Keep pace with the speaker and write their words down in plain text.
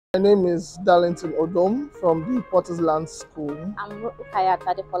My name is Darlington Odom from the Potter's Land School. I'm Rukayat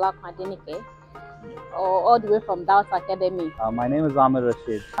Adefola Madenike, all the way from Doubt Academy. My name is Amir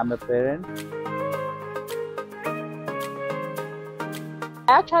Rashid. I'm a parent.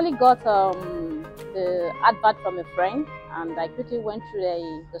 I actually got the advert from a friend, and I quickly went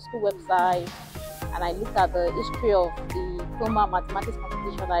through the school website and I looked at the history of the Tuma mathematics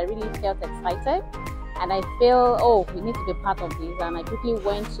competition. I really felt excited. And I feel, oh, we need to be part of this. And I quickly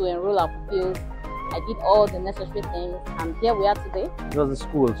went to enroll our pupils. I did all the necessary things, and here we are today. It was a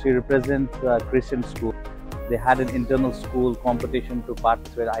school. She represents a Christian school. They had an internal school competition to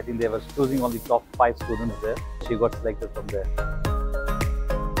participate. I think they were choosing only top 5 students there. She got selected from there.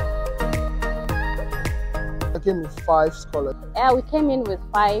 I came with 5 scholars. Yeah, we came in with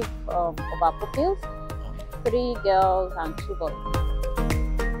 5 of our pupils, 3 girls and 2 boys.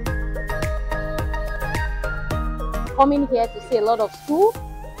 Coming here to see a lot of schools,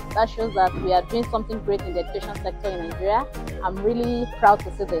 that shows that we are doing something great in the education sector in Nigeria. I'm really proud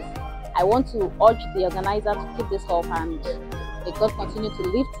to see this. I want to urge the organizer to keep this up, and may God continue to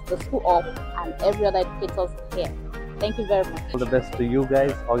lift the school up and every other educators here. Thank you very much. All the best to you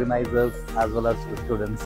guys, organizers, as well as to students.